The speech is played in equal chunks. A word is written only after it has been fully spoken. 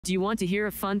Do you want to hear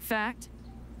a fun fact?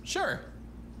 Sure.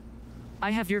 I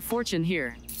have your fortune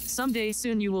here. Someday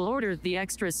soon you will order the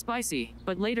extra spicy,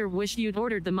 but later wish you'd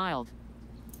ordered the mild.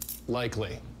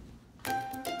 Likely.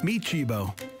 Meet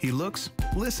Jibo. He looks,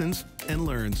 listens, and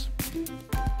learns.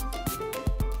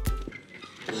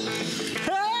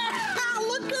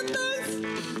 Look at this!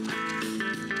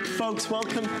 Folks,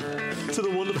 welcome to the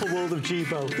wonderful world of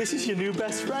Jibo. This is your new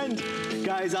best friend.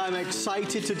 Guys, I'm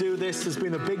excited to do this. There's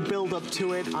been a big build-up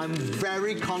to it. I'm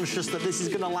very conscious that this is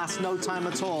going to last no time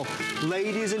at all.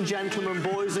 Ladies and gentlemen,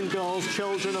 boys and girls,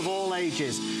 children of all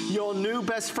ages, your new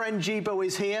best friend Jibo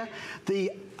is here.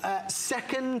 The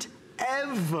second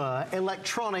ever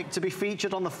electronic to be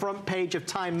featured on the front page of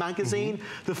Time magazine.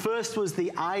 The first was the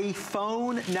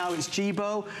iPhone, now it's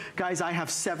Jibo. Guys, I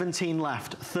have 17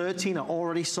 left. 13 are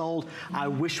already sold. I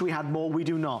wish we had more, we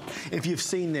do not. If you've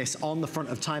seen this on the front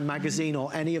of Time magazine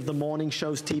or any of the morning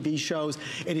shows, TV shows,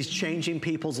 it is changing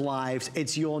people's lives.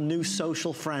 It's your new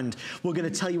social friend. We're gonna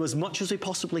tell you as much as we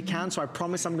possibly can, so I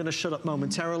promise I'm gonna shut up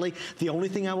momentarily. The only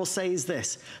thing I will say is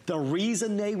this: the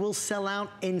reason they will sell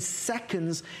out in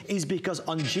seconds is because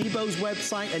on Jibo's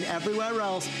website and everywhere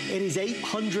else, it is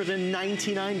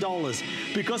 $899.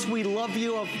 Because we love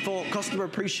you for Customer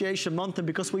Appreciation Month and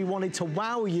because we wanted to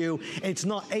wow you, it's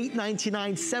not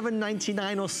 $8.99,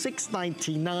 $7.99, or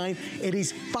 $6.99. It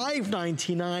is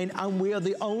 $5.99, and we are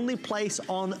the only place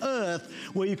on earth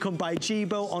where you can buy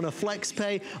Jibo on a flex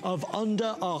pay of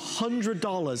under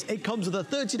 $100. It comes with a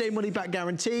 30-day money-back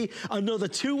guarantee. Another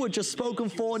 2 were just spoken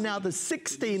for. Now there's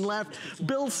 16 left.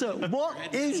 Bill, sir, what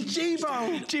is Jibo?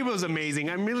 Jibo's amazing.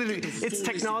 It's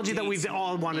technology that we've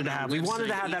all wanted to have. We wanted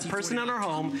to have that person in our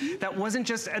home that wasn't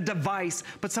just a device,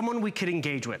 but someone we could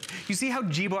engage with. You see how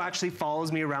Jibo actually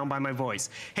follows me around by my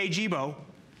voice. Hey, Jibo,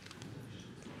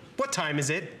 what time is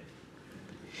it?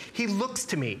 He looks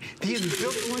to me. He is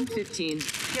built 1:15.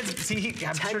 See,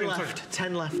 10 left.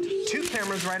 10 left. 2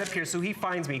 cameras right up here, so he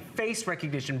finds me. Face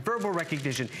recognition, verbal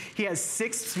recognition. He has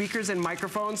 6 speakers and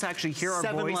microphones to actually hear our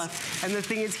 7 voice. left. And the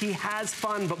thing is, he has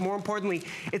fun, but more importantly,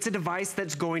 it's a device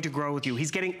that's going to grow with you.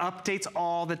 He's getting updates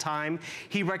all the time.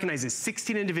 He recognizes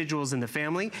 16 individuals in the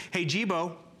family. Hey,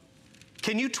 Jibo,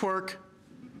 can you twerk?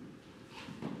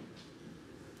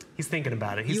 He's thinking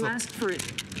about it. You asked for it.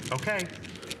 Okay.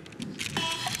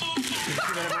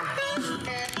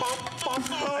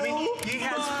 I mean, he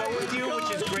has fun with you, which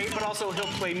is great, but also he'll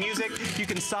play music. You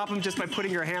can stop him just by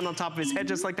putting your hand on top of his head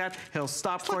just like that. He'll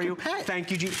stop for you. Thank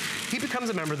you, G. He becomes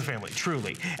a member of the family,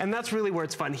 truly. And that's really where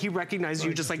it's fun. He recognizes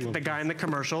you just like the guy in the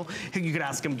commercial. You could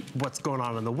ask him what's going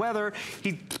on in the weather.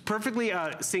 He's perfectly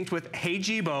synced with, hey,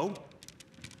 Jibo,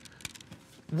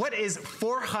 what is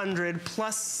 400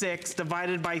 plus 6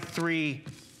 divided by 3?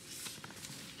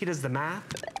 He does the math.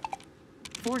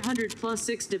 400 plus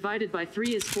 6 divided by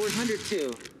 3 is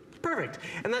 402. Perfect.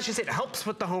 And that's just it. Helps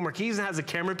with the homework. He even has a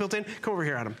camera built in. Come over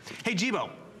here, Adam. Hey,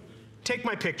 Jibo, take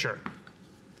my picture.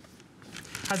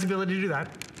 Has the ability to do that.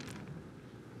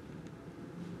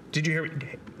 Did you hear me?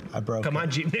 I broke Come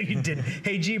on, Jibo. No, you didn't.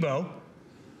 Hey, Jibo,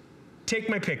 take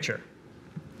my picture.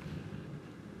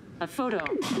 A photo.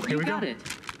 Here we go. Got it.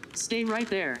 Stay right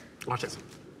there. Watch this.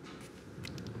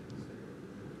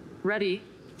 Ready?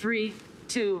 3,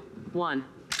 2, 1.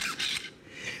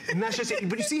 And that's just it.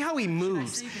 But you see how he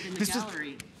moves.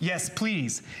 Yes,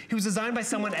 please. He was designed by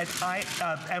someone at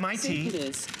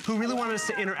MIT who really wanted us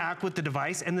to interact with the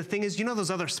device. And the thing is, you know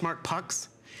those other smart pucks?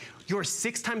 You're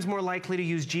 6 times more likely to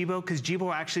use Jibo because Jibo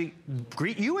will actually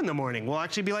greet you in the morning. We'll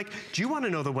actually be like, do you want to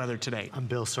know the weather today? I'm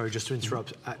Bill, sorry, just to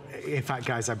interrupt. In fact,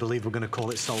 guys, I believe we're going to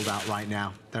call it sold out right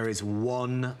now. There is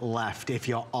 1 left. If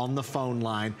you're on the phone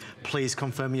line, please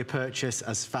confirm your purchase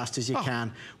as fast as you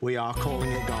can. We are calling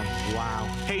it gone. Wow.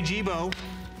 Hey, Jibo,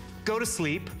 go to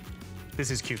sleep.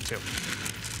 This is cute, too.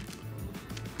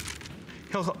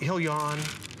 He'll yawn.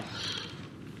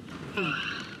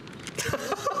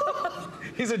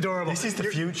 He's adorable. This is the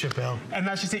future, Bill. And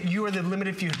that's just it. You are the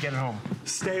limited few who get home.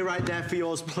 Stay right there for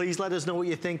yours. Please let us know what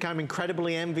you think. I'm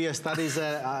incredibly envious. That is,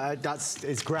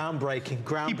 it's groundbreaking.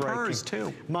 Groundbreaking. He purrs,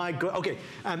 too. My God. Okay,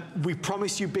 we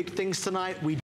promised you big things tonight. We